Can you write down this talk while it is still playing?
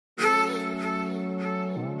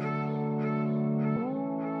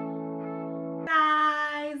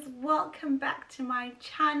welcome back to my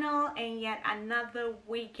channel and yet another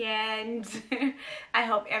weekend. I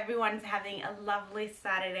hope everyone's having a lovely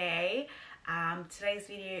Saturday. Today's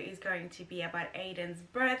video is going to be about Aiden's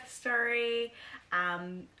birth story. I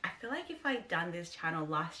feel like if I'd done this channel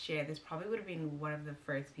last year, this probably would have been one of the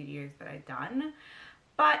first videos that I'd done.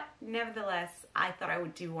 But nevertheless, I thought I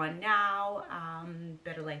would do one now.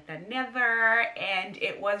 Better late than never. And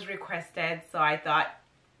it was requested, so I thought,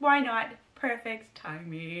 why not? Perfect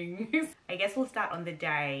timing. I guess we'll start on the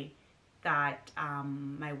day that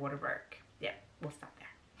my water broke. Yeah, we'll start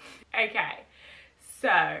there. Okay,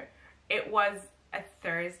 so it was a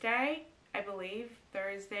Thursday, I believe,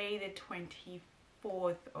 Thursday the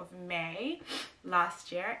 24th of May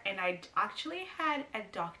last year, and I'd actually had a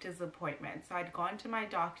doctor's appointment. So I'd gone to my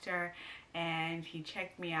doctor and he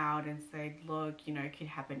checked me out and said, look, you know, it could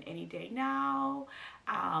happen any day now.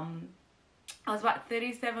 I was about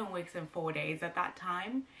 37 weeks and 4 days at that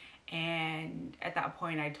time, and at that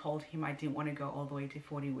point I told him I didn't want to go all the way to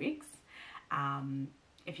 40 weeks.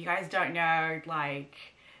 If you guys don't know, like,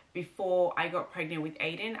 before I got pregnant with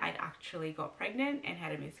Aiden, I'd actually got pregnant and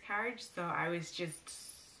had a miscarriage, so I was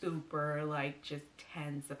just super, like, just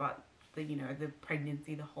tense about the, you know, the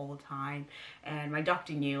pregnancy the whole time, and my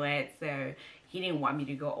doctor knew it, so he didn't want me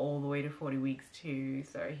to go all the way to 40 weeks too.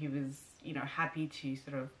 So he was, you know, happy to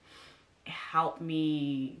sort of help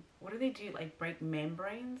me. What do they do, like break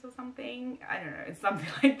membranes or something? I don't know, it's something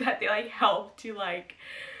like that. They like help to like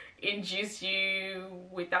induce you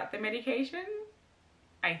without the medication.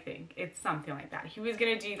 I think it's something like that. He was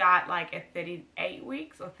gonna do that like at 38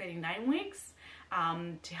 weeks or 39 weeks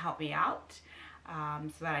to help me out,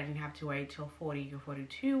 so that I didn't have to wait till 40 or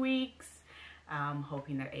 42 weeks,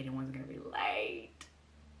 hoping that Aiden wasn't gonna be late.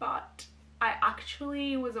 But I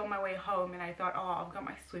actually was on my way home and I thought, oh, I've got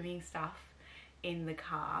my swimming stuff in the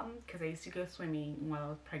car, because I used to go swimming while I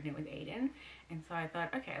was pregnant with Aiden, and so I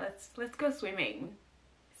thought, okay, let's go swimming.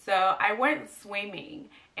 So I went swimming,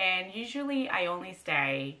 and usually I only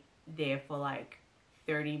stay there for like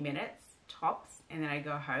 30 minutes tops and then I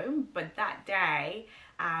go home. But that day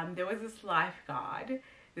there was this lifeguard,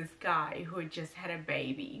 this guy who had just had a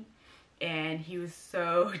baby, and he was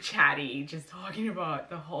so chatty, just talking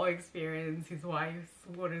about the whole experience. His wife's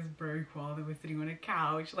waters broke while they were sitting on a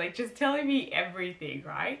couch, like just telling me everything,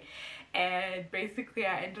 right? And basically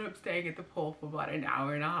I ended up staying at the pool for about an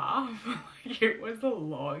hour and a half. Like, it was a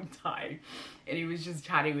long time, and he was just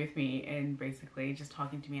chatting with me and basically just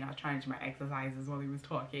talking to me, and I was trying to do my exercises while he was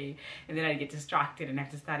talking, and then I'd get distracted and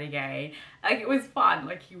have to start again. Like, it was fun.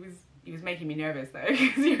 Like, he was making me nervous though,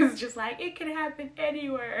 because he was just like, it can happen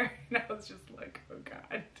anywhere, and I was just like, oh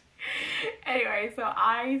god. Anyway, so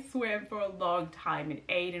I swam for a long time, and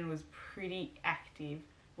Aiden was pretty active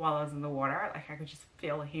while I was in the water. Like, I could just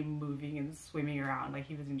feel him moving and swimming around. Like,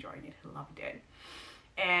 he was enjoying it. He loved it.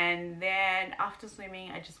 And then after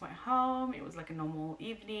swimming, I just went home. It was like a normal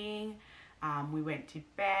evening. We went to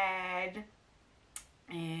bed,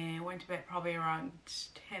 and went to bed probably around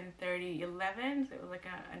 10:30, 11. So it was like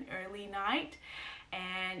an early night,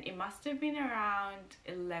 and it must have been around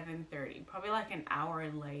 11:30, probably like an hour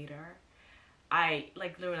later. I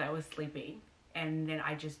was sleeping, and then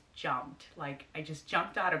I just jumped. Like, I just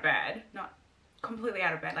jumped out of bed, not completely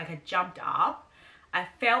out of bed, like I jumped up. I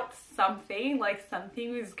felt something, like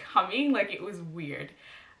something was coming, like it was weird.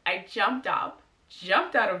 I jumped up,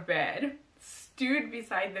 jumped out of bed, stood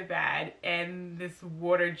beside the bed, and this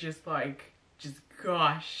water just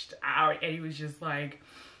gushed out, and it was just like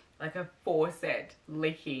a faucet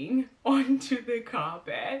leaking onto the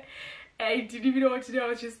carpet, and I didn't even know what to do. I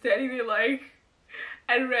was just standing there, like,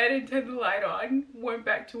 and ran and turned the light on, went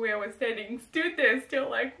back to where I was standing, stood there still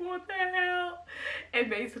like, what the hell? And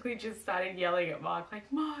basically just started yelling at Mark,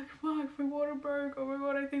 like, Mark, my water broke. Oh my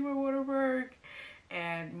god, I think my water broke.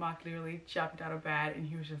 And Mark literally jumped out of bed, and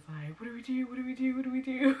he was just like, what do we do? What do we do? What do we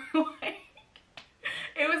do? Like,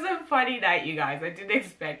 it was a funny night, you guys. I didn't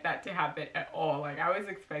expect that to happen at all. Like, I was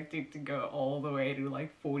expecting to go all the way to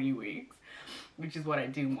like 40 weeks, which is what I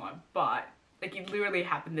do want. But like, it literally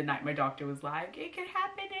happened the night my doctor was like, it can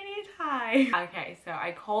happen anytime. Okay, so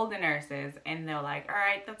I called the nurses, and they're like, all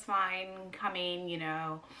right, that's fine, come in, you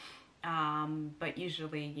know. But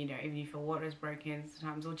usually, you know, even if your water is broken,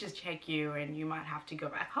 sometimes we'll just check you and you might have to go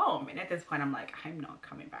back home. And at this point I'm like, I'm not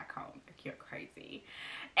coming back home, like, you're crazy.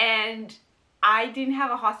 And I didn't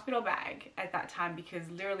have a hospital bag at that time, because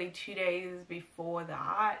literally 2 days before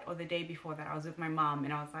that, or the day before that, I was with my mom,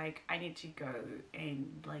 and I was like, I need to go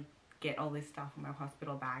and like get all this stuff in my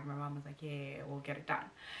hospital bag. My mom was like, yeah, we'll get it done.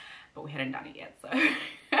 But we hadn't done it yet, so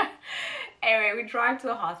anyway, we drive to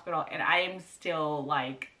the hospital and I am still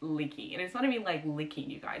like leaking. And it's not even like licking,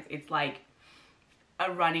 you guys. It's like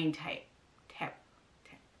a running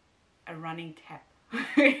a running tap.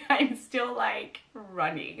 I'm still like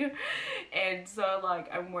running, and so like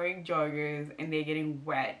I'm wearing joggers and they're getting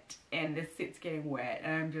wet and the seat's getting wet,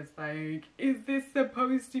 and I'm just like, is this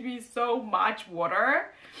supposed to be so much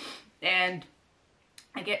water? And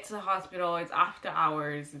I get to the hospital, it's after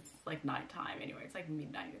hours, it's like nighttime anyway, it's like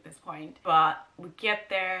midnight at this point. But we get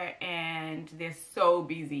there and they're so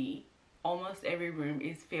busy. Almost every room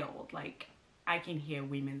is filled. Like I can hear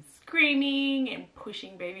women screaming and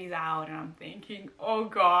pushing babies out, and I'm thinking, oh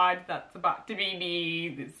God, that's about to be me.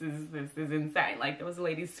 This is insane. Like there was a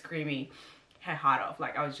lady screaming her heart off.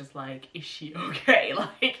 Like I was just like, is she okay?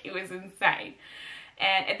 Like it was insane.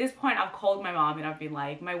 And at this point I've called my mom and I've been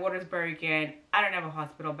like, my water's broken, I don't have a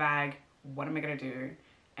hospital bag, what am I gonna do?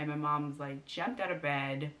 And my mom's like jumped out of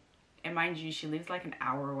bed, and mind you, she lives like an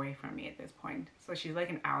hour away from me at this point, so she's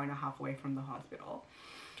like an hour and a half away from the hospital.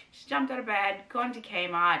 She jumped out of bed, gone to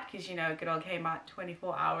Kmart, because you know, good old Kmart,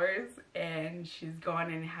 24 hours, and she's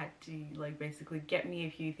gone and had to like basically get me a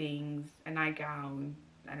few things, a nightgown,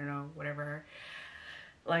 I don't know, whatever,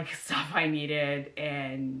 like stuff I needed.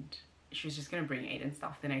 And she was just gonna bring Aiden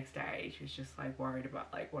stuff the next day. She was just like worried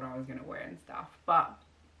about like what I was gonna wear and stuff. But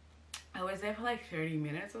I was there for like 30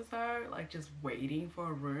 minutes or so, like just waiting for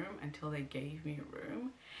a room until they gave me a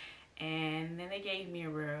room. And then they gave me a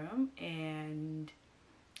room, and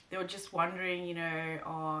they were just wondering, you know,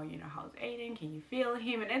 oh, you know, how's Aiden? Can you feel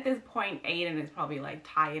him? And at this point, Aiden is probably like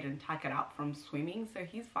tired and tuckered up from swimming, so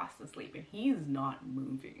he's fast asleep and he's not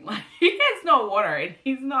moving. Like he has no water and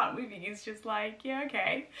he's not moving. He's just like, yeah,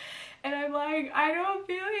 okay. And I'm like, I don't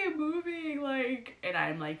feel him moving. Like, and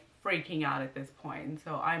I'm like freaking out at this point.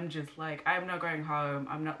 So I'm just like, I'm not going home.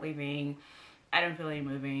 I'm not leaving. I don't feel him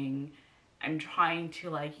moving. I'm trying to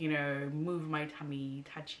like, you know, move my tummy,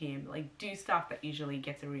 touch him, like do stuff that usually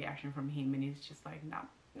gets a reaction from him, and he's just like, no,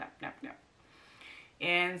 no, no, no.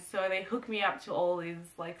 And so they hook me up to all this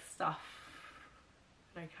like stuff,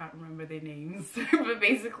 I can't remember their names, but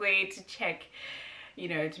basically to check, you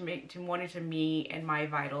know, to monitor me and my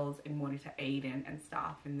vitals and monitor Aiden and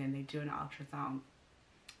stuff. And then they do an ultrasound,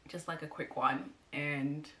 just like a quick one,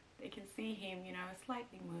 and they can see him, you know,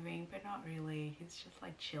 slightly moving, but not really. He's just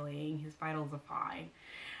like chilling. His vitals are fine.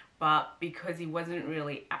 But because he wasn't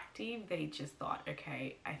really active, they just thought,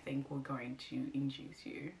 okay, I think we're going to induce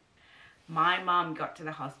you. My mom got to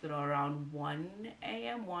the hospital around 1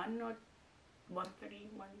 a.m., 1 or 1:30,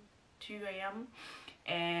 2 a.m.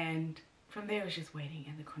 And from there I was just waiting,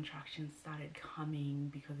 and the contractions started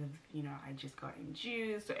coming because of, you know, I just got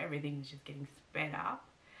induced, so everything was just getting sped up.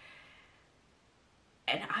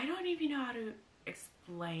 And I don't even know how to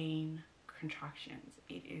explain contractions.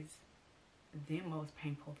 It is the most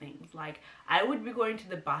painful things. Like I would be going to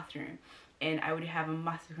the bathroom and I would have a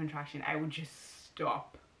massive contraction. I would just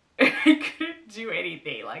stop. I couldn't do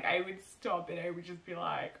anything. Like I would stop and I would just be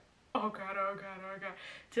like, oh God, oh God, oh God,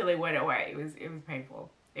 till it went away. It was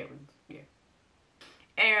painful. It was, yeah.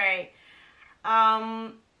 Anyway,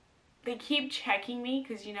 they keep checking me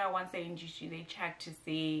because, you know, once they induce you, they check to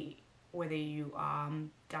see whether you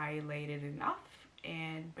dilated enough,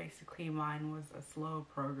 and basically mine was a slow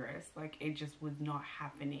progress. Like it just was not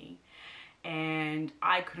happening, and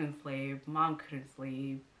I couldn't sleep, mom couldn't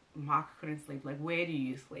sleep, Mark couldn't sleep. Like where do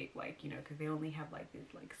you sleep? Like, you know, because they only have like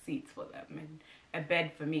these like seats for them and a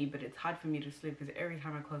bed for me, but it's hard for me to sleep because every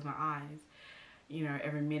time I close my eyes, you know,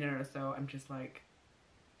 every minute or so I'm just like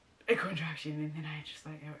a contraction, and then I just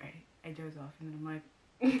like I doze off, and then I'm like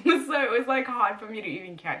so it was like hard for me to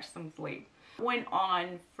even catch some sleep. Went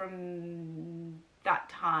on from that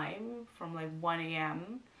time, from like 1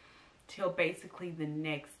 a.m. till basically the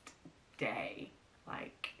next day.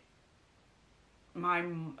 Like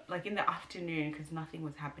like in the afternoon, because nothing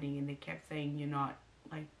was happening, and they kept saying, you're not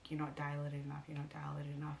dilated enough, you're not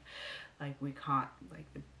dilated enough, like we can't, like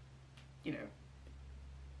the, you know,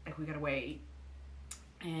 like we gotta wait.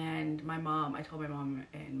 And my mom, I told my mom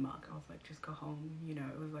and Mark, I was like, just go home, you know.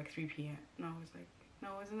 It was like 3 p.m. No, it was like, no,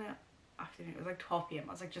 it wasn't that afternoon. It was like 12 p.m.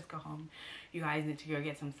 I was like, just go home. You guys need to go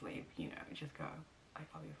get some sleep, you know, just go. Like,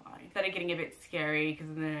 I'll be fine. Started getting a bit scary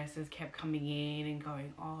because the nurses kept coming in and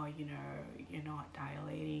going, oh, you know, you're not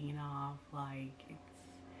dilating enough. Like, it's,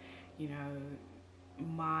 you know,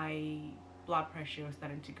 my blood pressure was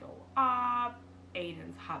starting to go up.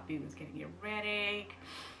 Aiden's heartbeat was getting erratic.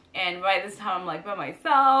 And by this time I'm like by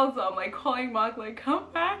myself, so I'm like calling Mark, like, come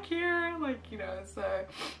back here, like, you know. So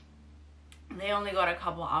they only got a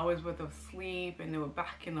couple hours worth of sleep, and they were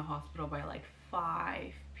back in the hospital by like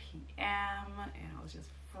 5 p.m. and I was just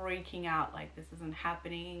freaking out, like this isn't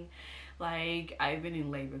happening, like I've been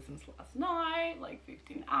in labor since last night, like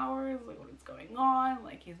 15 hours, like what is going on,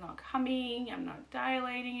 like he's not coming, I'm not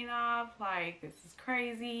dilating enough, like this is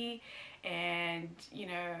crazy. And you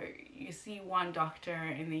know, you see one doctor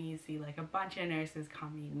and then you see like a bunch of nurses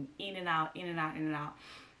coming in and out, in and out, in and out.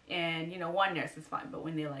 And you know, one nurse is fine, but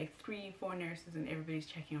when they're like 3-4 nurses and everybody's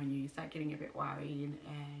checking on you, you start getting a bit worried,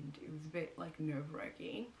 and it was a bit like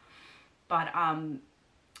nerve-wracking. But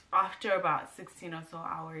after about 16 or so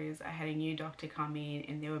hours, I had a new doctor come in,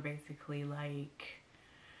 and they were basically like,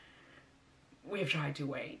 we've tried to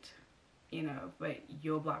wait, you know, but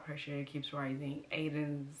your blood pressure keeps rising.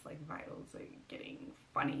 Aiden's like vitals are getting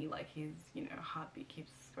funny, like his, you know, heartbeat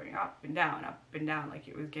keeps going up and down, like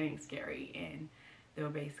it was getting scary. And they were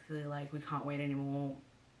basically like, we can't wait anymore.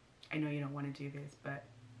 I know you don't want to do this, but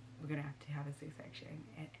we're gonna have to have a C-section.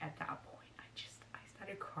 And at that point, I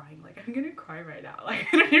started crying. Like, I'm gonna cry right now. Like,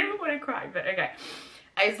 I don't even want to cry, but okay.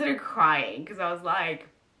 I started crying because I was like,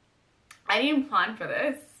 I didn't plan for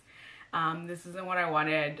this. This isn't what I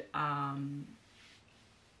wanted.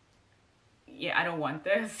 Yeah, I don't want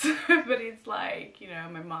this. But it's like, you know,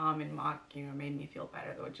 my mom and Mark, you know, made me feel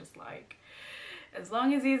better. They were just like, as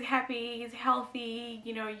long as he's happy, he's healthy,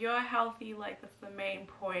 you know, you're healthy, like that's the main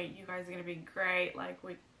point. You guys are gonna be great. Like,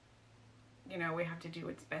 we, you know, we have to do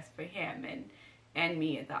what's best for him and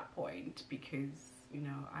me at that point, because, you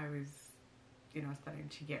know, I was, you know, starting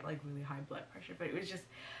to get like really high blood pressure. But it was just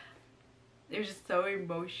so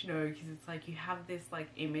emotional, because it's like you have this like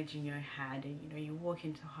image in your head, and you know, you walk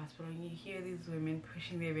into the hospital and you hear these women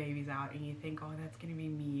pushing their babies out, and you think, oh, that's gonna be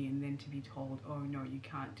me. And then to be told, oh no, you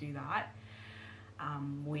can't do that.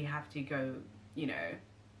 We have to go, you know,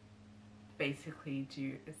 basically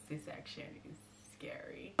do a C-section is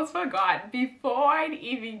scary. I forgot, before I'd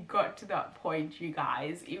even got to that point, you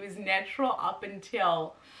guys, it was natural up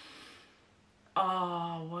until,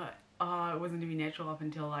 it wasn't even natural up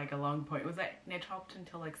until like a long point. It was like natural up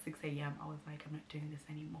until like 6 a.m. I was like, I'm not doing this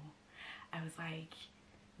anymore. I was like,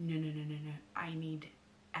 no, I need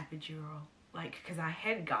epidural. Like, because I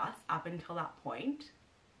had gas up until that point,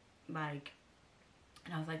 like,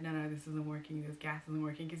 and I was like, no, this isn't working, this gas isn't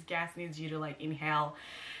working, because gas needs you to like inhale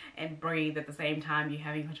and breathe at the same time you're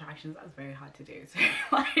having contractions. That was very hard to do. So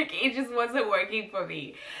like, it just wasn't working for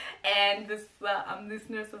me. And this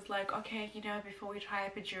nurse was like, okay, you know, before we try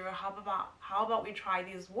epidural, how about we try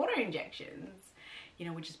these water injections? You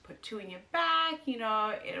know, we just put 2 in your back, you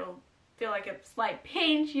know, it'll feel like a slight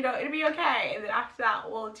pinch, you know, it'll be okay. And then after that,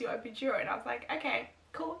 we'll do epidural. And I was like, okay,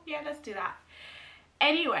 cool, yeah, let's do that.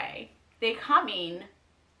 Anyway, they come in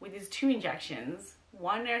with these 2 injections,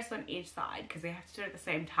 one nurse on each side, because they have to do it at the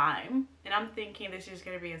same time. And I'm thinking this is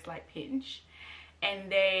going to be a slight pinch.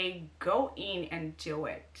 And they go in and do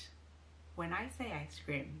it. When I say I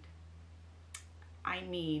screamed, I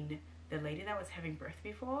mean the lady that was having birth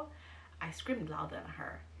before, I screamed louder than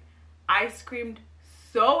her. I screamed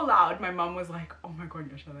so loud. My mom was like, oh my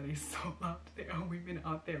god, Yasha, that is so loud. There are women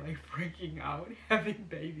out there like freaking out having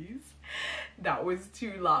babies. That was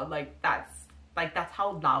too loud. Like that's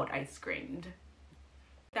how loud I screamed.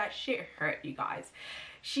 That shit hurt, you guys.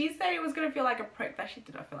 She said it was gonna feel like a prick. That shit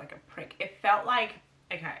did not feel like a prick. It felt like,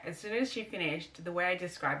 okay, as soon as she finished, the way I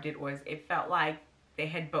described it was, it felt like they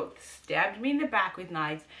had both stabbed me in the back with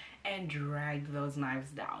knives and dragged those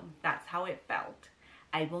knives down. That's how it felt.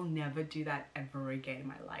 I will never do that ever again in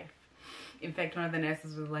my life. In fact, one of the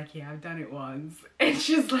nurses was like, yeah, I've done it once. And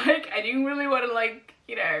she's like, I didn't really want to like,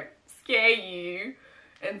 you know, scare you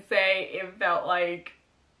and say it felt like,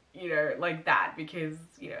 you know, like that, because,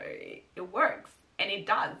 you know, it works. And it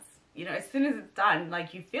does. You know, as soon as it's done,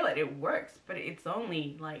 like, you feel it, it works. But it's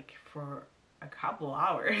only like for a couple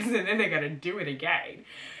hours, and then they gotta do it again.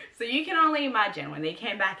 So you can only imagine when they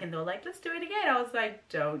came back and they were like, let's do it again. I was like,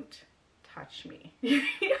 don't touch me.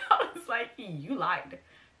 I was like, you lied.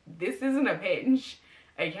 This isn't a pinch,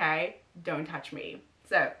 okay? Don't touch me.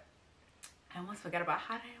 So I almost forgot about,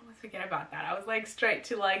 how did I almost forget about that? I was like straight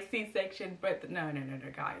to like C-section, but no,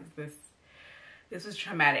 guys, this was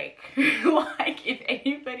traumatic. Like, if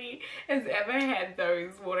anybody has ever had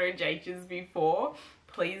those water injections before,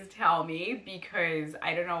 please tell me, because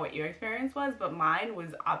I don't know what your experience was, but mine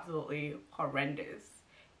was absolutely horrendous.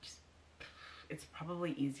 Just, it's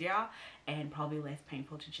probably easier and probably less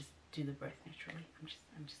painful to just do the birth naturally.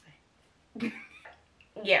 I'm just saying.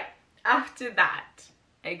 Yeah, after that,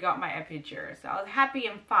 I got my epidural, so I was happy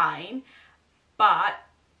and fine. But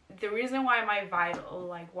the reason why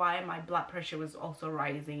why my blood pressure was also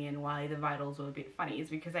rising and why the vitals were a bit funny is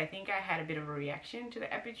because I think I had a bit of a reaction to the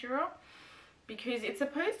epidural. because it's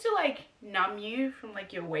supposed to like numb you from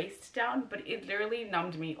like your waist down, but it literally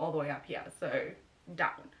numbed me all the way up here, so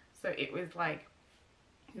down. So it was like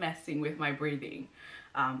messing with my breathing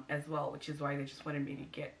as well, which is why they just wanted me to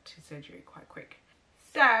get to surgery quite quick.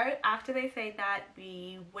 So after they said that,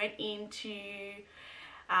 we went into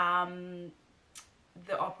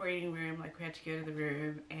the operating room. Like, we had to go to the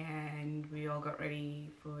room and we all got ready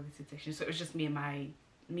for the C-section. So it was just me and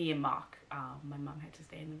Mark. My mum had to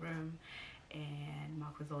stay in the room, and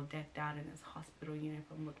Mark was all decked out in his hospital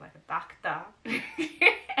uniform, looked like a doctor.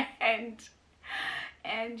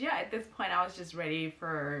 and yeah, at this point I was just ready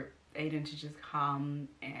for Aiden to just come,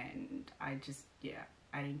 and I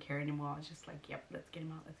didn't care anymore. I was just like, yep, let's get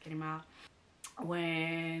him out.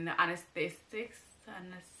 When anesthesiast how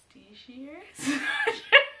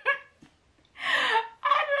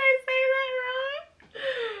did I say that wrong?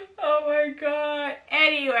 Oh my god.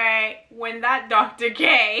 Anyway, when that doctor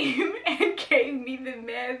came and gave me the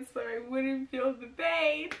meds so I wouldn't feel the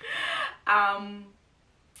pain,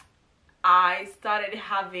 I started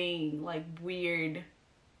having like weird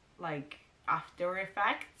like after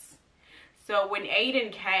effects. So when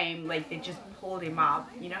Aiden came, like, they just pulled him up.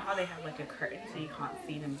 You know how they have like a curtain so you can't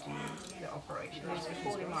see them do the operation? They just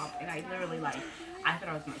pulled him up, and I literally, like, I thought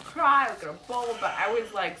I was gonna cry, I was gonna bawl, but I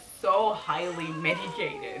was like so highly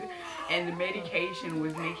medicated, and the medication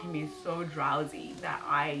was making me so drowsy that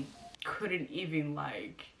I couldn't even,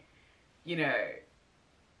 like, you know,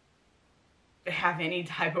 have any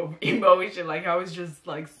type of emotion. Like, I was just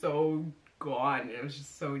like so gone. It was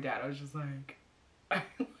just so dead. I was just like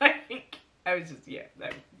I was just, yeah.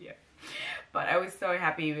 But I was so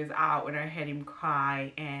happy he was out when I heard him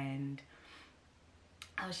cry, and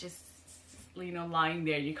I was just, you know, lying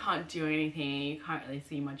there. You can't do anything. You can't really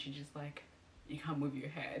see much. You just like, you can't move your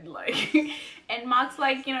head, like. And Mark's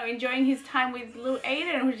like, you know, enjoying his time with little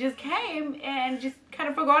Aiden, who just came and just kind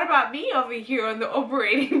of forgot about me over here on the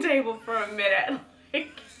operating table for a minute. Like,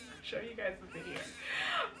 I'll show you guys the video.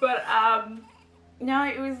 But no,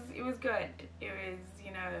 it was good. It was,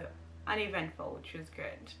 you know, uneventful, which was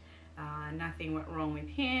good. Nothing went wrong with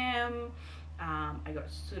him. I got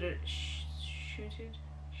suited. I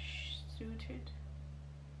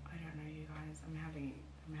don't know, you guys. I'm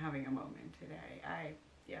having a moment today.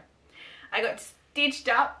 I got stitched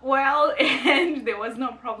up well, and there was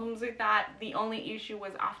no problems with that. The only issue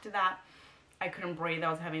was after that, I couldn't breathe. I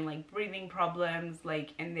was having like breathing problems,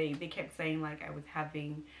 like, and they kept saying like I was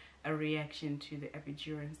having a reaction to the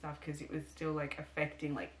epidural and stuff, because it was still like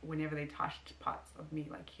affecting, like, whenever they touched parts of me,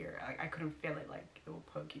 like here, like I couldn't feel it, like they were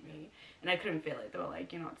poking me, and I couldn't feel it. They were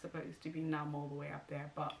like, you're not supposed to be numb all the way up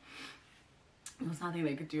there, but there was nothing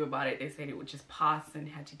they could do about it. They said it would just pass, and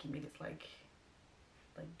had to give me this like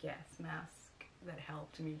gas mask that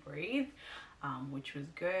helped me breathe, which was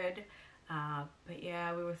good. But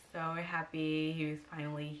yeah, we were so happy he was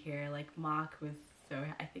finally here. Like, Mark was so,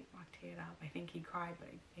 I think Mark teared up. I think he cried, but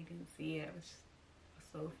I didn't see it. It was just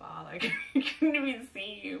so far, like I couldn't even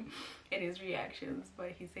see him and his reactions,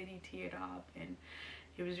 but he said he teared up, and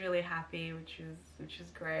he was really happy, which is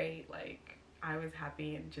great. Like, I was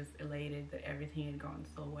happy and just elated that everything had gone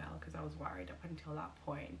so well, because I was worried up until that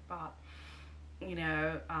point. But, you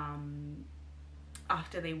know,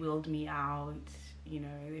 after they wheeled me out, you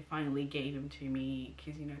know, they finally gave him to me,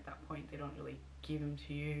 because, you know, at that point they don't really give him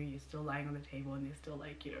to you. You're still lying on the table, and they're still,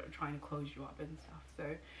 like, you know, trying to close you up and stuff. So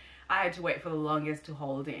I had to wait for the longest to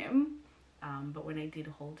hold him, but when I did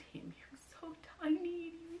hold him, he was so tiny and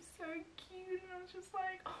he was so cute, and I was just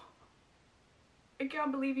like, oh, I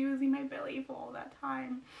can't believe he was in my belly for all that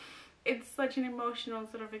time. It's such an emotional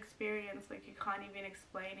sort of experience, like, you can't even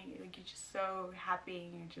explain it. Like, you're just so happy,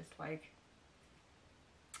 and you're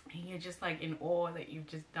just like in awe that you've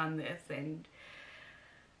just done this, and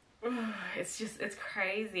it's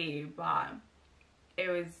crazy. But it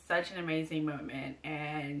was such an amazing moment.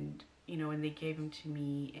 And, you know, when they gave him to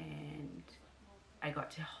me and I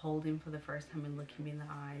got to hold him for the first time and look him in the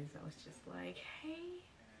eyes, I was just like, hey,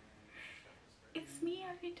 it's me.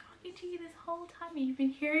 I've been talking to you this whole time, and you've been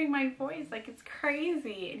hearing my voice. Like, it's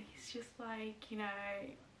crazy. And he's just like, you know,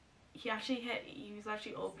 he was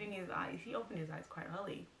actually opening his eyes. He opened his eyes quite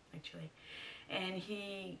early, actually. And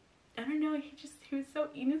I don't know, he was so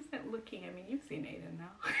innocent looking. I mean, you've seen Aiden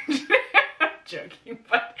now. I'm joking,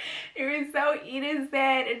 but he was so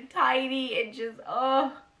innocent and tiny, and just,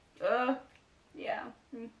 yeah,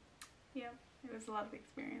 it was a lot of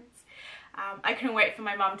experience. I couldn't wait for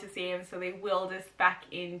my mum to see him, so they wheeled us back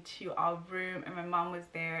into our room, and my mum was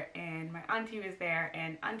there, and my auntie was there,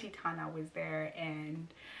 and Auntie Tana was there, and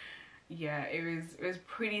yeah, it was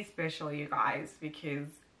pretty special, you guys, because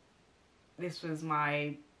this was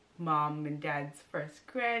my mom and dad's first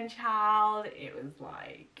grandchild. It was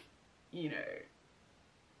like, you know,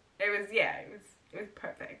 it was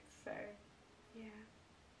perfect. So yeah,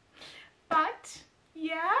 but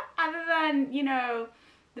yeah, other than, you know,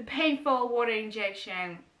 the painful water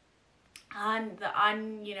injection and the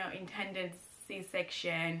intended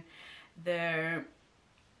C-section, the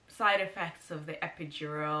side effects of the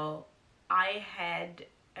epidural, I had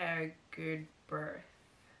a good birth.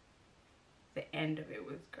 The end of it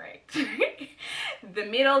was great. The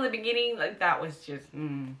middle, the beginning, like that was just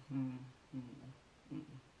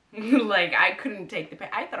like I couldn't take the pain.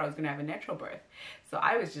 I thought I was gonna have a natural birth, so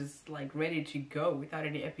I was just like ready to go without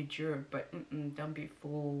any epidural. But don't be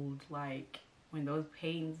fooled. Like when those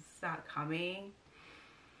pains start coming,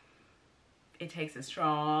 it takes a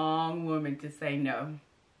strong woman to say no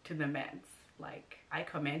to the meds. Like I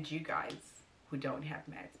commend you guys who don't have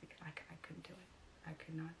meds, because I couldn't do it. I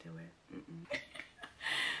could not do it.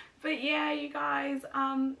 But yeah, you guys,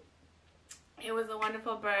 it was a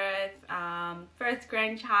wonderful birth. First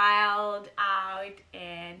grandchild out,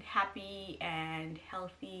 and happy and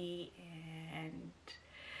healthy, and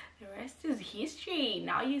the rest is history.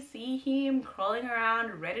 Now you see him crawling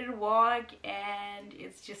around, ready to walk, and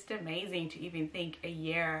it's just amazing to even think a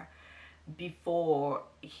year before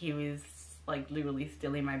he was like literally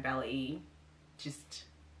still in my belly, just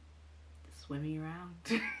swimming around.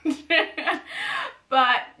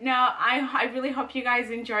 But no, I really hope you guys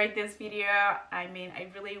enjoyed this video. I mean, I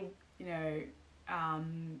really, you know,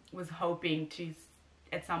 was hoping to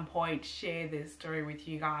at some point share this story with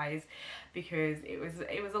you guys, because it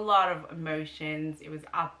was a lot of emotions. It was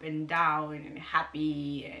up and down and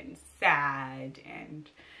happy and sad and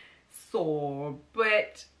sore,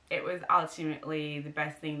 but it was ultimately the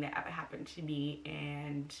best thing that ever happened to me,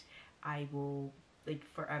 and I will like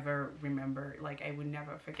forever remember. Like I would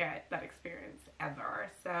never forget that experience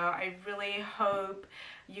ever. So I really hope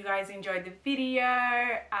you guys enjoyed the video.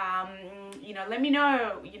 You know, let me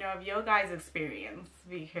know, you know, of your guys' experience,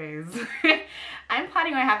 because I'm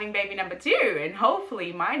planning on having baby number 2, and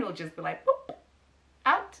hopefully mine will just be like boop,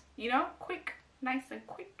 out, you know, quick, nice and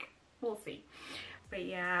quick. We'll see. But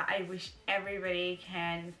yeah, I wish everybody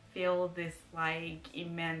can feel this like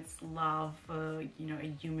immense love for, you know, a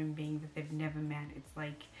human being that they've never met. It's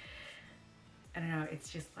like, I don't know, it's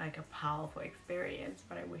just like a powerful experience,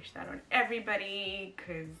 but I wish that on everybody,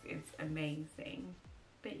 because it's amazing.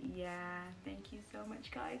 But yeah, thank you so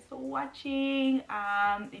much guys for watching.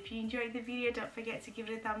 If you enjoyed the video, don't forget to give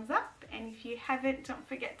it a thumbs up, and if you haven't, don't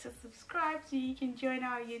forget to subscribe so you can join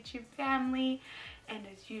our YouTube family. And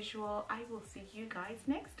as usual, I will see you guys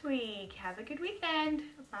next week. Have a good weekend.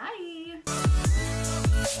 Bye.